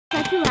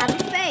You have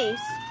a face.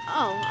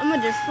 Oh, I'm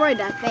gonna destroy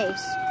that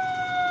face.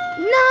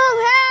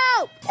 No,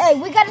 help! Hey,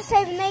 we gotta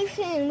save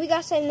Nathan. We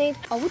gotta save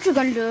Nathan. Oh, what you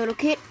gonna do, little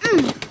kid?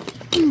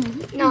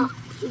 No,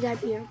 you gotta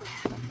be here.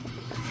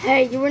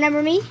 Hey, you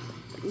remember me?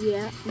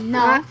 Yeah.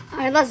 No.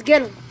 Alright, let's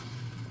get him.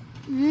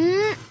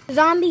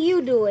 Zombie,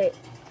 you do it.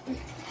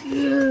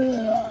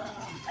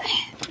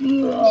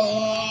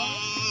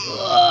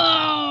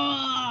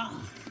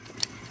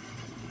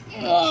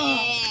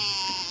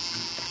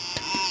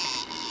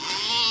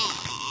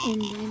 And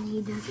then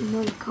he doesn't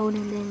know the code,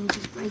 and then he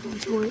just breaks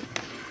into it.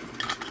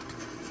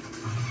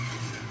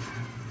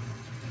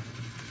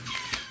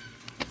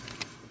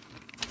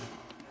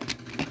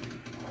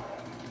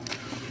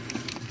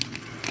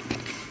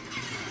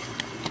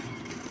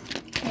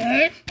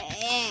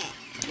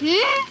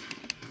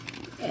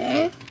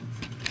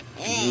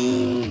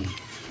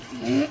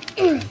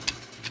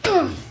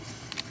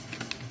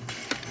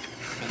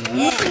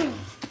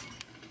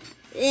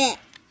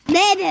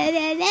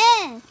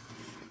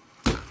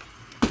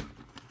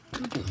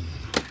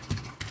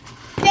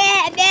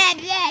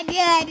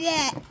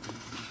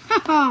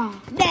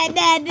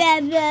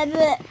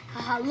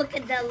 Look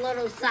at that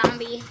little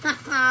zombie.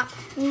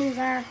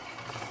 Loser.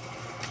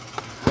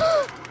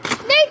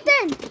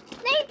 Nathan!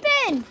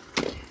 Nathan!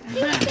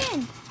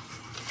 Nathan!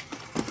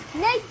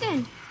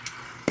 Nathan!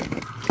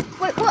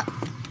 Wait, what?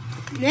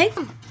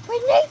 Nathan?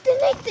 Wait, Nathan!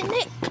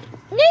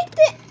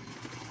 Nathan!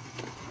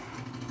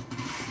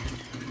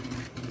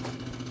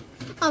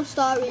 I'm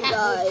sorry,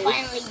 guys. We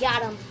finally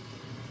got him.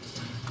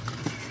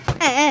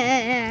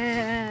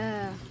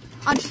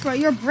 I'll destroy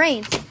your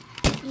brains.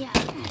 Yeah.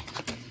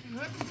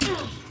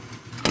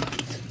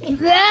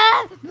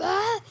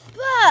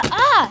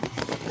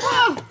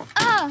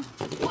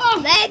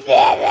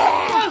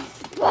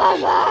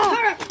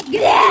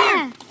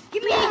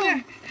 Get me in here.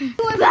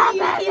 Get away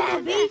from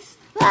me, you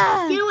evil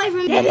beast.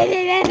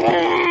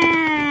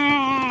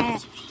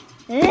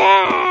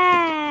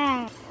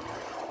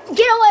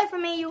 Get away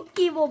from me, you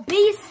evil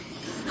beast.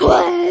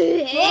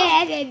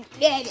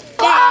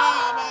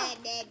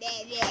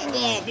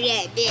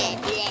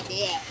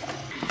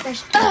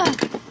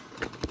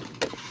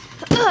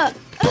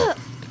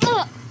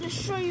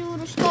 Destroy you,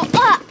 little skull.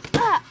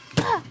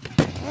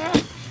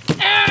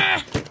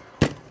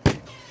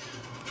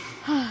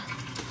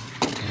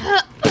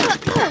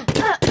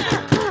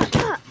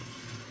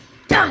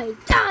 Die.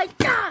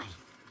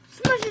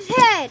 Smash his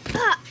head.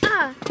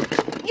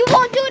 You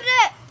won't do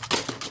that.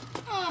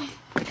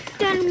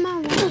 Get in my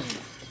way.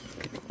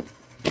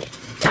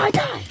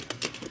 Die.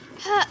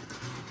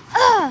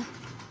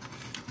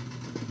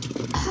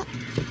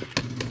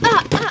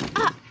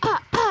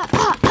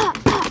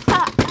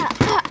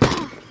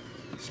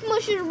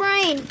 Smush his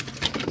brain.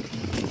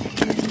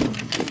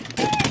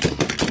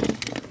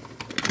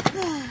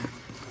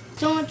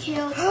 Don't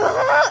kill.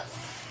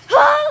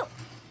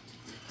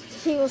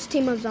 See, let's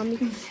team up, zombie.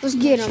 Let's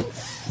get him.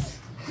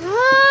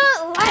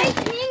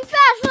 Lightning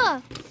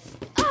faster.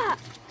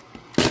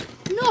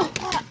 No.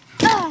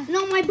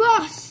 No, my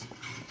boss.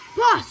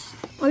 Boss,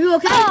 are you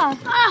okay?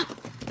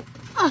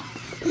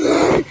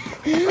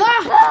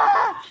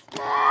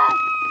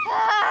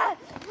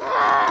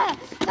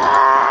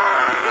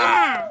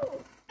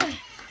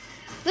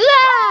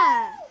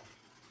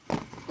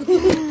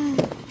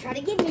 Try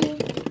to get me.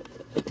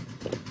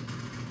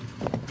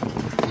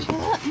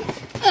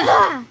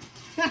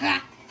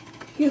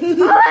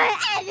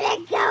 Let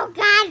go,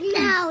 God,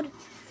 no.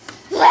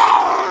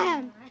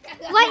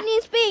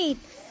 Lightning speed.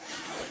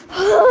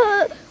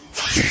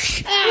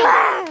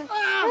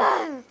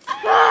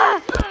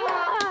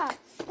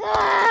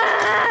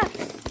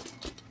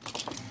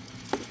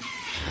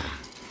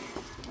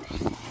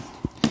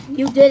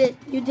 You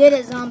did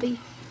it, zombie.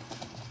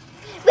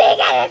 We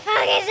gotta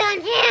focus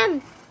on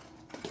him.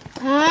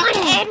 On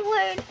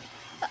Edward.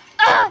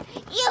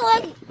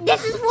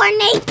 This is for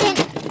Nathan.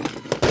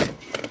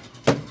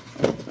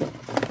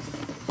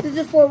 This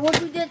is for what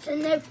you did to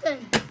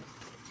Nathan.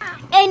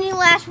 Any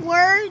last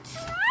words?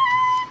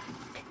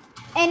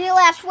 Any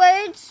last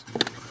words?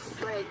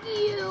 Frick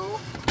you.